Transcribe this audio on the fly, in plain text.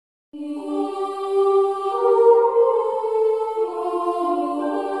Hey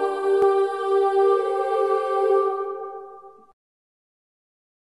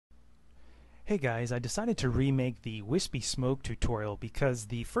guys, I decided to remake the Wispy Smoke tutorial because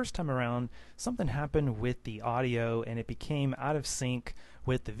the first time around something happened with the audio and it became out of sync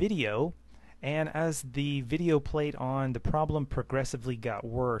with the video, and as the video played on, the problem progressively got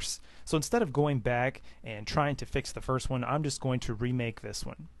worse. So instead of going back and trying to fix the first one, I'm just going to remake this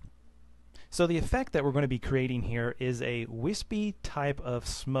one. So the effect that we're going to be creating here is a wispy type of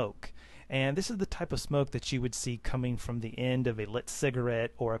smoke. And this is the type of smoke that you would see coming from the end of a lit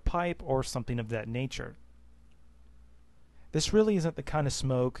cigarette or a pipe or something of that nature. This really isn't the kind of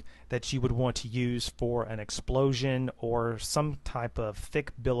smoke that you would want to use for an explosion or some type of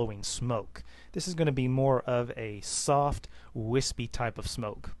thick billowing smoke. This is going to be more of a soft, wispy type of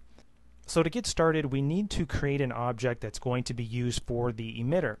smoke. So to get started, we need to create an object that's going to be used for the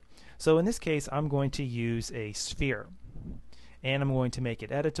emitter. So in this case, I'm going to use a sphere. And I'm going to make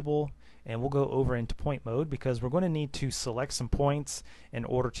it editable, and we'll go over into point mode because we're going to need to select some points in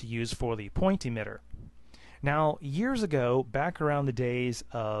order to use for the point emitter. Now, years ago, back around the days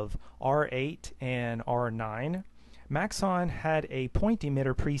of R8 and R9, Maxon had a point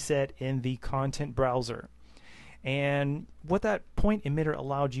emitter preset in the content browser. And what that point emitter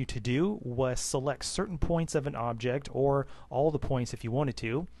allowed you to do was select certain points of an object, or all the points if you wanted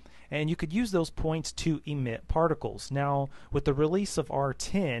to, and you could use those points to emit particles. Now, with the release of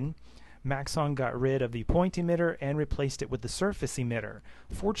R10, Maxon got rid of the point emitter and replaced it with the surface emitter.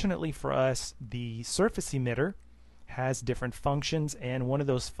 Fortunately for us, the surface emitter has different functions, and one of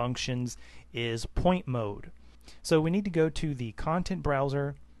those functions is point mode. So we need to go to the content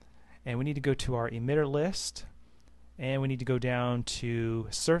browser, and we need to go to our emitter list, and we need to go down to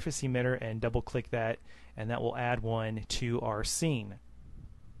surface emitter and double click that, and that will add one to our scene.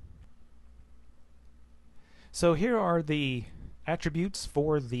 So here are the attributes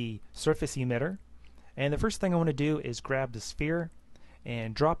for the surface emitter, and the first thing I want to do is grab the sphere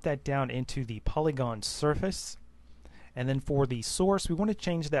and drop that down into the polygon surface, and then for the source we want to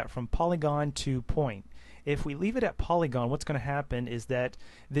change that from polygon to point. If we leave it at polygon, what's going to happen is that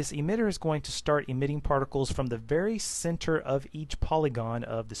this emitter is going to start emitting particles from the very center of each polygon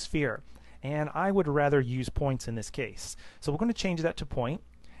of the sphere, and I would rather use points in this case. So we're going to change that to point.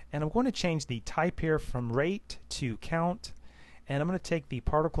 And I'm going to change the type here from rate to count, and I'm going to take the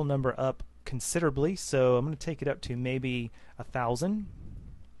particle number up considerably, so I'm going to take it up to maybe 1,000.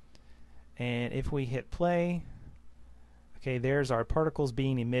 And if we hit play, okay, there's our particles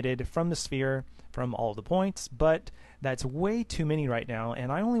being emitted from the sphere from all the points, but that's way too many right now,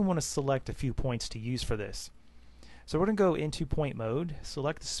 and I only want to select a few points to use for this. So we're going to go into point mode,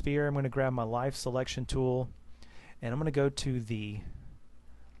 select the sphere. I'm going to grab my live selection tool, and I'm going to go to the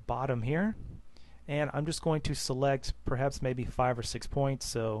bottom here, and I'm just going to select perhaps maybe 5 or 6 points.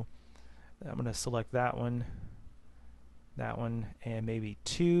 So I'm going to select that one, and maybe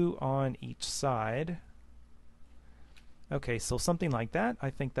 2 on each side. Okay, so something like that. I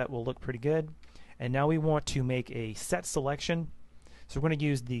think that will look pretty good. And now we want to make a set selection. So we're going to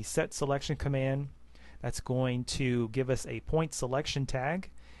use the set selection command. That's going to give us a point selection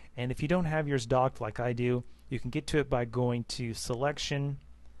tag, and if you don't have yours docked like I do, you can get to it by going to selection,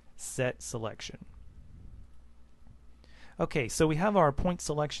 set selection. Okay, so we have our point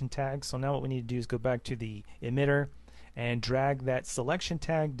selection tag, so now what we need to do is go back to the emitter and drag that selection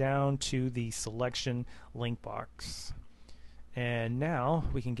tag down to the selection link box. And now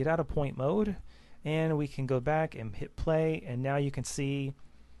we can get out of point mode, and we can go back and hit play, and now you can see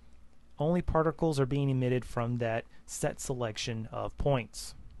only particles are being emitted from that set selection of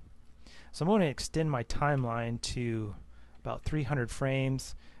points. So I'm going to extend my timeline to about 300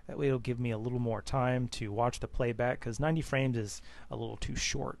 frames. That way it'll give me a little more time to watch the playback, because 90 frames is a little too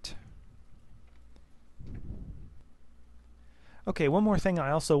short. Okay, one more thing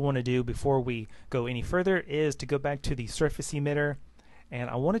I also want to do before we go any further is to go back to the surface emitter, and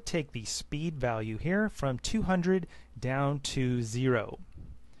I want to take the speed value here from 200 down to 0.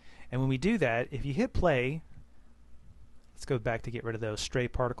 And when we do that, if you hit play, let's go back to get rid of those stray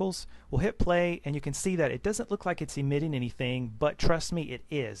particles. We'll hit play, and you can see that it doesn't look like it's emitting anything, but trust me, it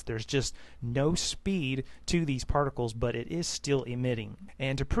is. There's just no speed to these particles, but it is still emitting.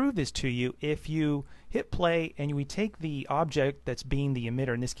 And to prove this to you, if you hit play and we take the object that's being the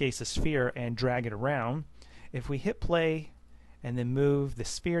emitter, in this case a sphere, and drag it around, if we hit play and then move the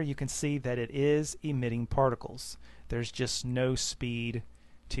sphere, you can see that it is emitting particles. There's just no speed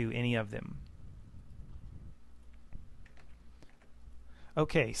to any of them.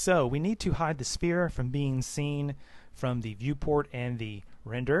 Okay, so we need to hide the sphere from being seen from the viewport and the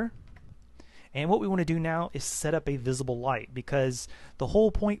render. And what we want to do now is set up a visible light, because the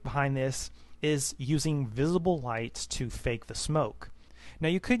whole point behind this is using visible lights to fake the smoke. Now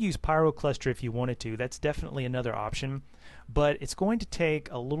you could use pyrocluster if you wanted to. That's definitely another option, but it's going to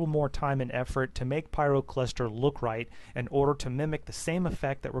take a little more time and effort to make pyrocluster look right in order to mimic the same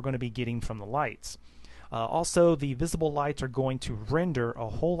effect that we're going to be getting from the lights. Also, the visible lights are going to render a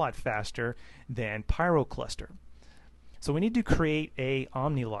whole lot faster than pyrocluster. So we need to create a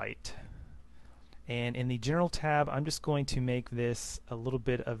OmniLight. And in the General tab, I'm just going to make this a little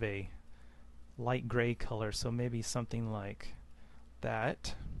bit of a light gray color, so maybe something like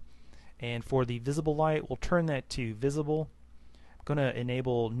that. And for the visible light, we'll turn that to visible. I'm going to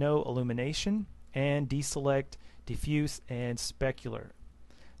enable no illumination and deselect diffuse and specular.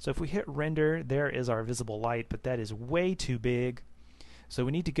 So if we hit render, there is our visible light, but that is way too big. So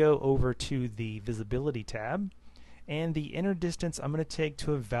we need to go over to the visibility tab, and the inner distance I'm going to take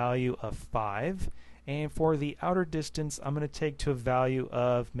to a value of 5, and for the outer distance I'm going to take to a value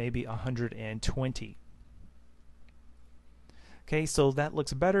of maybe 120. Okay, so that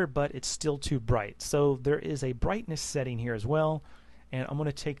looks better, but it's still too bright. So there is a brightness setting here as well, and I'm going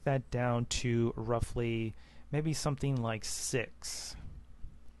to take that down to roughly maybe something like 6.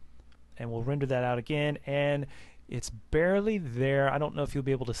 And we'll render that out again, and it's barely there. I don't know if you'll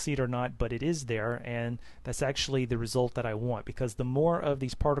be able to see it or not, but it is there, and that's actually the result that I want, because the more of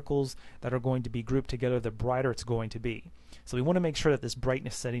these particles that are going to be grouped together, the brighter it's going to be. So we want to make sure that this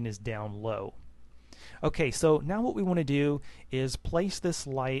brightness setting is down low. Okay, so now what we want to do is place this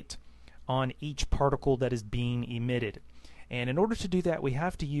light on each particle that is being emitted. And in order to do that, we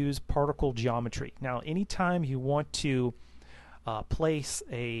have to use particle geometry. Now, anytime you want to place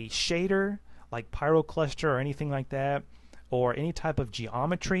a shader like pyrocluster or anything like that, or any type of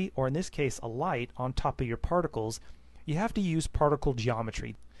geometry, or in this case a light on top of your particles, you have to use particle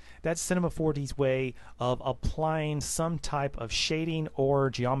geometry. That's Cinema 4D's way of applying some type of shading or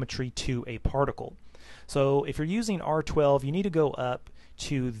geometry to a particle. So if you're using R12, you need to go up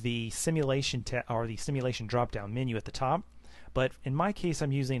to the simulation or the simulation drop-down menu at the top. But in my case,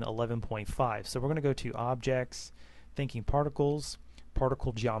 I'm using 11.5. So we're going to go to Objects, Thinking Particles,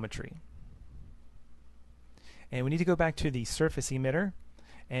 Particle Geometry. And we need to go back to the surface emitter,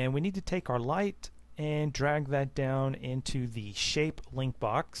 and we need to take our light and drag that down into the shape link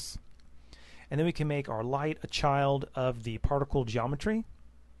box. And then we can make our light a child of the particle geometry.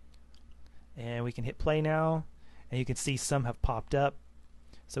 And we can hit play now, and you can see some have popped up.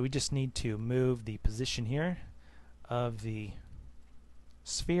 So we just need to move the position here of the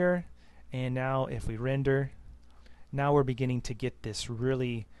sphere, and now if we render, now we're beginning to get this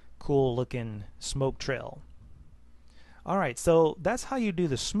really cool looking smoke trail. Alright, so that's how you do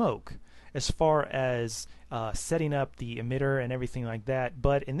the smoke as far as setting up the emitter and everything like that,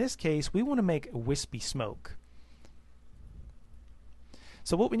 but in this case we want to make wispy smoke.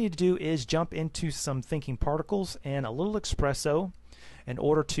 So what we need to do is jump into some thinking particles and a little espresso in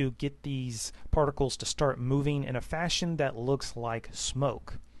order to get these particles to start moving in a fashion that looks like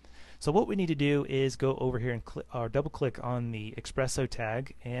smoke. So what we need to do is go over here and double click on the espresso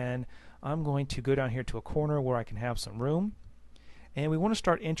tag, and I'm going to go down here to a corner where I can have some room, and we want to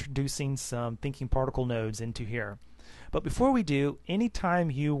start introducing some thinking particle nodes into here. But before we do,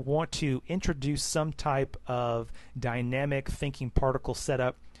 anytime you want to introduce some type of dynamic thinking particle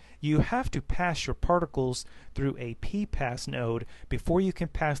setup, you have to pass your particles through a p-pass node before you can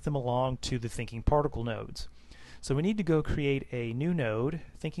pass them along to the thinking particle nodes. So we need to go create a new node,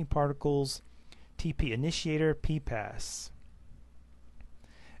 thinking particles, TP initiator, p-pass.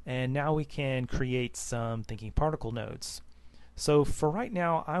 And now we can create some thinking particle nodes. So for right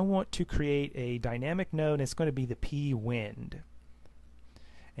now, I want to create a dynamic node, and it's going to be the P wind.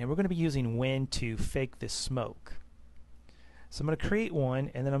 And we're going to be using wind to fake this smoke. So I'm going to create one,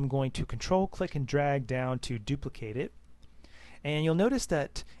 and then I'm going to control click and drag down to duplicate it. And you'll notice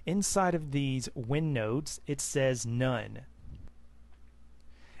that inside of these wind nodes, it says none.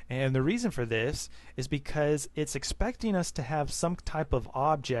 And the reason for this is because it's expecting us to have some type of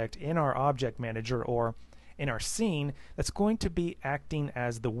object in our object manager or in our scene that's going to be acting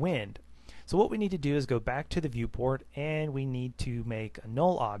as the wind. So what we need to do is go back to the viewport, and we need to make a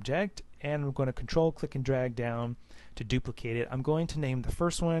null object, and I'm going to control click and drag down to duplicate it. I'm going to name the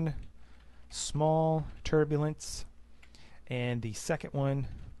first one small turbulence, and the second one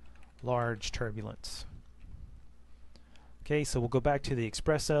large turbulence. Okay, so we'll go back to the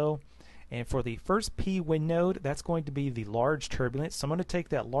espresso, and for the first P wind node, that's going to be the large turbulence. So I'm going to take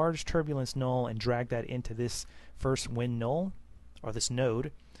that large turbulence null and drag that into this first wind null, or this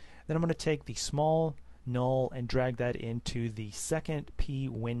node. Then I'm going to take the small null and drag that into the second P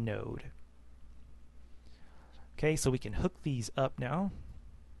wind node. Okay, so we can hook these up now.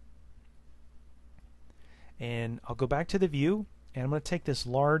 And I'll go back to the view, and I'm going to take this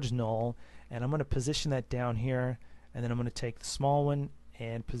large null and I'm going to position that down here, and then I'm going to take the small one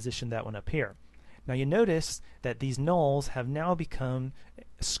and position that one up here. Now you notice that these nulls have now become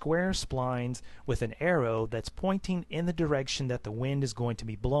square splines with an arrow that's pointing in the direction that the wind is going to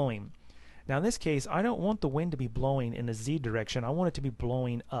be blowing. Now in this case, I don't want the wind to be blowing in the Z direction. I want it to be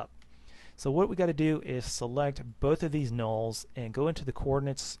blowing up. So what we got to do is select both of these nulls and go into the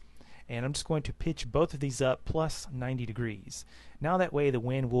coordinates, and I'm just going to pitch both of these up plus 90 degrees. Now that way the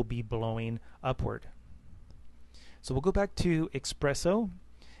wind will be blowing upward. So we'll go back to Espresso,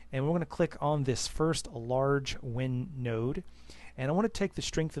 and we're going to click on this first large wind node, and I want to take the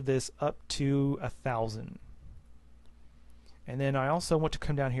strength of this up to 1,000. And then I also want to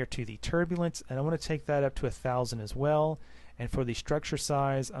come down here to the turbulence, and I want to take that up to 1,000 as well. And for the structure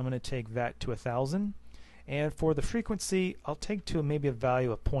size, I'm going to take that to 1,000. And for the frequency, I'll take to maybe a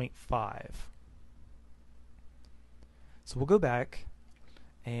value of 0.5. So we'll go back,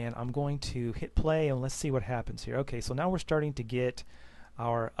 and I'm going to hit play, and let's see what happens here. Okay, so now we're starting to get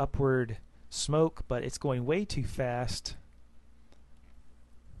our upward smoke, but it's going way too fast,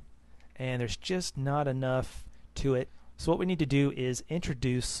 and there's just not enough to it. So what we need to do is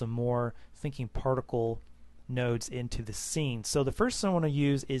introduce some more thinking particle nodes into the scene. So the first one I want to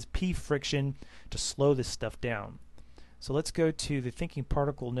use is P friction to slow this stuff down. So let's go to the thinking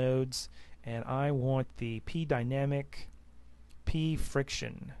particle nodes, and I want the P dynamic, P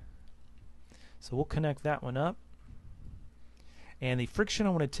friction. So we'll connect that one up. And the friction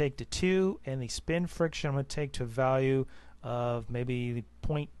I'm going to take to 2, and the spin friction I'm going to take to a value of maybe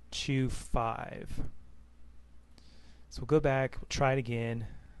 0.25. So we'll go back, we'll try it again.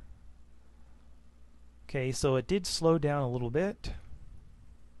 Okay, so it did slow down a little bit.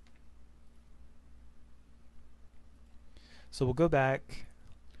 So we'll go back,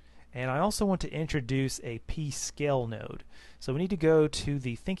 and I also want to introduce a P scale node. So we need to go to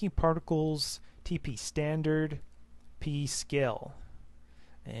the thinking particles, TP standard, P scale,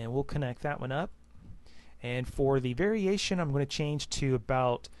 and we'll connect that one up. And for the variation, I'm going to change to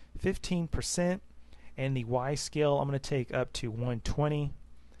about 15%, and the Y scale I'm going to take up to 120.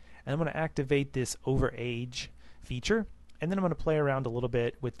 And I'm going to activate this over age feature, and then I'm going to play around a little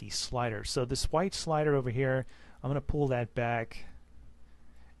bit with the slider. So this white slider over here, I'm going to pull that back,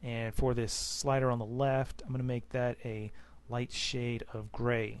 and for this slider on the left, I'm going to make that a light shade of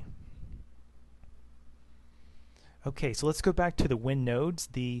gray. Okay, so let's go back to the wind nodes.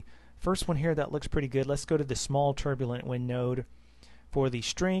 The first one here, that looks pretty good. Let's go to the small turbulent wind node. For the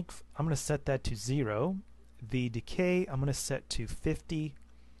strength, I'm going to set that to 0. The decay, I'm going to set to 50.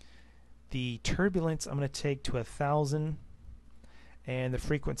 The turbulence, I'm going to take to 1,000. And the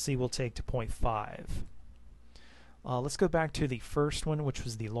frequency we'll take to 0.5. Let's go back to the first one, which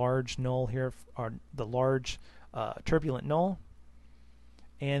was the large null here, or the large turbulent null.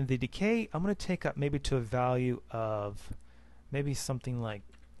 And the decay, I'm going to take up maybe to a value of maybe something like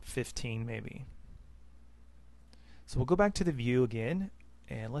 15 maybe. So we'll go back to the view again,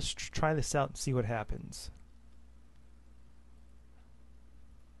 and let's try this out and see what happens.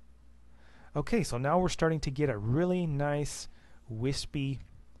 Okay, so now we're starting to get a really nice wispy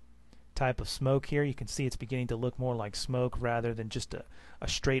type of smoke here. You can see it's beginning to look more like smoke rather than just a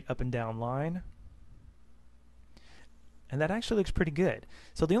straight up and down line. And that actually looks pretty good.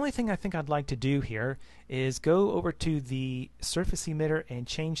 So the only thing I think I'd like to do here is go over to the surface emitter and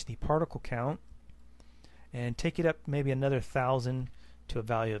change the particle count and take it up maybe another 1,000 to a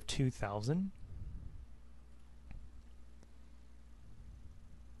value of 2,000.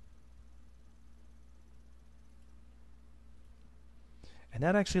 And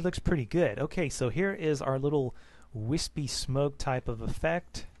that actually looks pretty good. Okay, so here is our little wispy smoke type of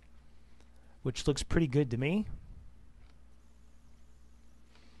effect, which looks pretty good to me.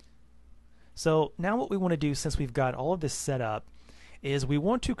 So now what we want to do, since we've got all of this set up, is we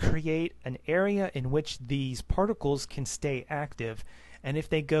want to create an area in which these particles can stay active, and if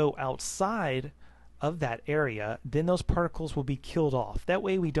they go outside of that area, then those particles will be killed off. That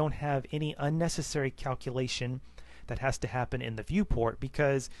way we don't have any unnecessary calculation that has to happen in the viewport,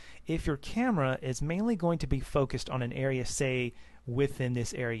 because if your camera is mainly going to be focused on an area, say within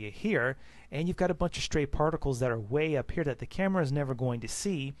this area here, and you've got a bunch of stray particles that are way up here that the camera is never going to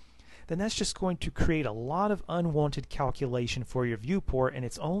see, then that's just going to create a lot of unwanted calculation for your viewport, and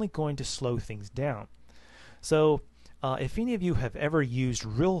it's only going to slow things down. So if any of you have ever used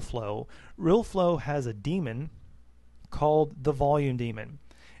RealFlow has a daemon called the volume daemon.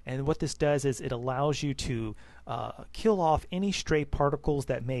 And what this does is it allows you to kill off any stray particles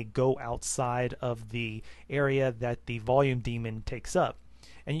that may go outside of the area that the volume demon takes up.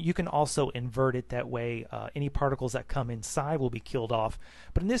 And you can also invert it that way. Any particles that come inside will be killed off.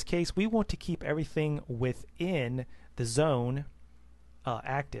 But in this case, we want to keep everything within the zone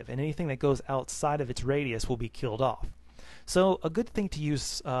active, and anything that goes outside of its radius will be killed off. So a good thing to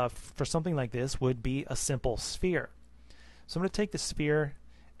use for something like this would be a simple sphere. So I'm going to take the sphere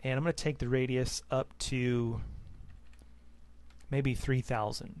and I'm going to take the radius up to maybe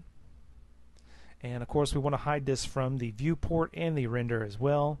 3000. And of course we want to hide this from the viewport and the render as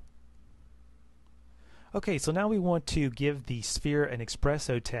well. Okay, so now we want to give the sphere an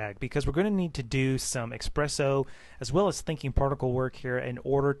espresso tag, because we're going to need to do some espresso as well as thinking particle work here in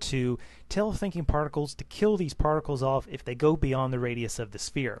order to tell thinking particles to kill these particles off if they go beyond the radius of the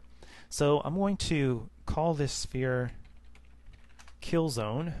sphere. So I'm going to call this sphere kill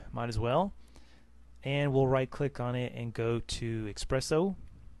zone, might as well, and we'll right click on it and go to espresso,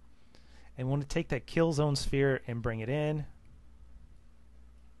 and we want to take that kill zone sphere and bring it in.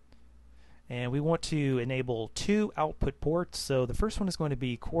 And we want to enable 2 output ports. So the first one is going to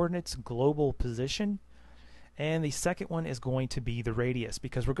be coordinates global position, and the second one is going to be the radius,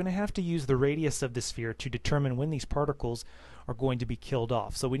 because we're going to have to use the radius of the sphere to determine when these particles are going to be killed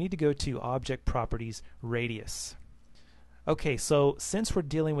off. So we need to go to Object Properties, Radius. Okay, so since we're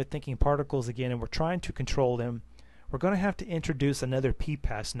dealing with thinking particles again and we're trying to control them, we're going to have to introduce another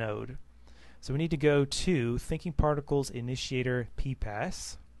PPass node. So we need to go to Thinking Particles Initiator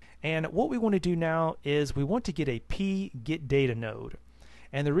PPass. And what we want to do now is we want to get a pGetData node.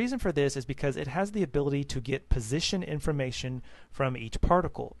 And the reason for this is because it has the ability to get position information from each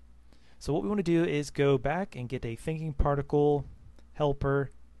particle. So what we want to do is go back and get a thinking particle helper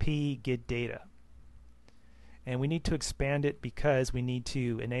pGetData. And we need to expand it because we need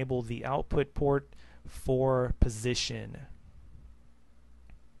to enable the output port for position.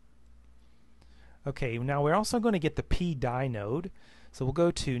 Okay, now we're also going to get the pDie node. So we'll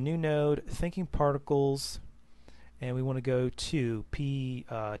go to New Node, Thinking Particles, and we want to go to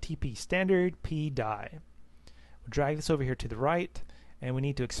TP Standard pDie. We'll drag this over here to the right, and we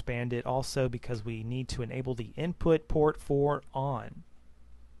need to expand it also because we need to enable the input port for on.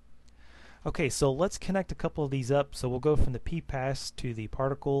 Okay, so let's connect a couple of these up. So we'll go from the PPass to the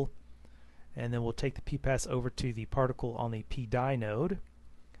particle, and then we'll take the PPass over to the particle on the pDie node.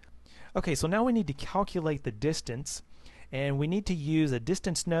 Okay, so now we need to calculate the distance. And we need to use a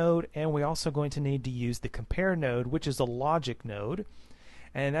distance node, and we're also going to need to use the compare node, which is a logic node.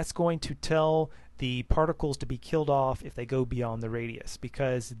 And that's going to tell the particles to be killed off if they go beyond the radius,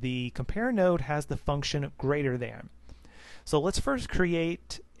 because the compare node has the function greater than. So let's first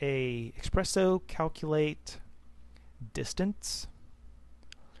create a espresso calculate distance.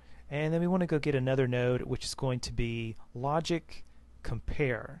 And then we want to go get another node, which is going to be logic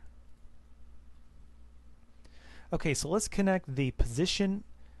compare. Okay, so let's connect the position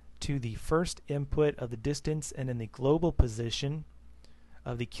to the first input of the distance, and then the global position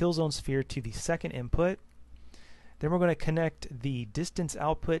of the kill zone sphere to the second input. Then we're going to connect the distance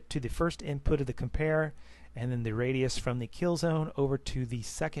output to the first input of the compare, and then the radius from the kill zone over to the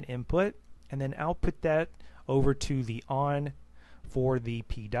second input, and then output that over to the on for the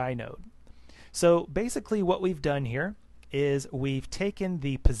pDie node. So basically what we've done here is we've taken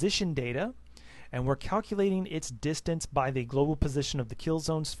the position data and we're calculating its distance by the global position of the kill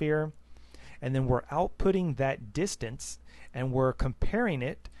zone sphere, and then we're outputting that distance and we're comparing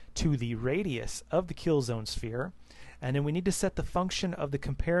it to the radius of the kill zone sphere, and then we need to set the function of the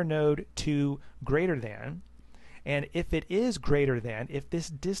compare node to greater than, and if it is greater than, if this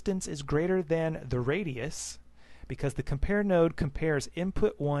distance is greater than the radius, because the compare node compares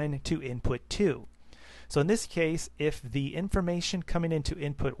input 1 to input 2. So in this case, if the information coming into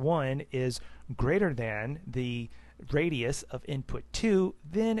input 1 is greater than the radius of input 2,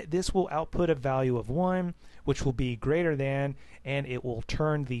 then this will output a value of 1, which will be greater than, and it will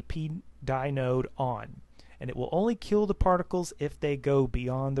turn the pDie node on. And it will only kill the particles if they go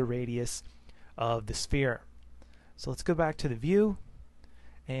beyond the radius of the sphere. So let's go back to the view,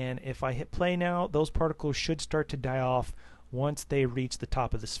 and if I hit play now, those particles should start to die off once they reach the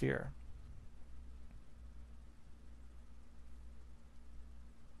top of the sphere.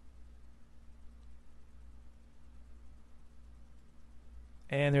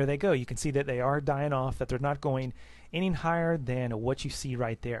 And there they go. You can see that they are dying off, that they're not going any higher than what you see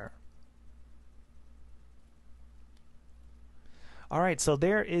right there. Alright, so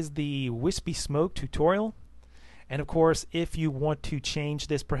there is the Wispy Smoke tutorial. And of course, if you want to change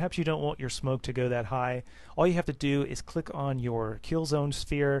this, perhaps you don't want your smoke to go that high, all you have to do is click on your kill zone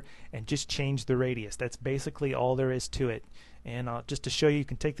sphere and just change the radius. That's basically all there is to it. And just to show you, you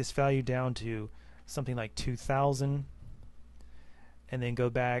can take this value down to something like 2000 and then go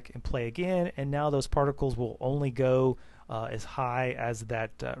back and play again, and now those particles will only go as high as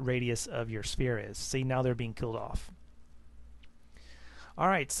that radius of your sphere is. See, now they're being killed off.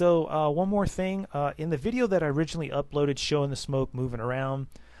 Alright, so one more thing. In the video that I originally uploaded showing the smoke moving around,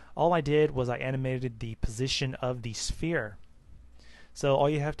 all I did was I animated the position of the sphere. So all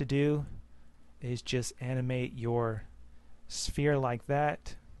you have to do is just animate your sphere like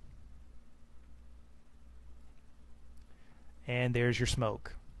that, and there's your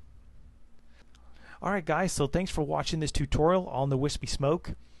smoke. Alright guys, so thanks for watching this tutorial on the Wispy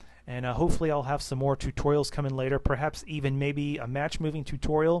Smoke. And hopefully I'll have some more tutorials coming later, perhaps even maybe a match moving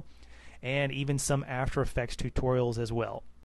tutorial and even some After Effects tutorials as well.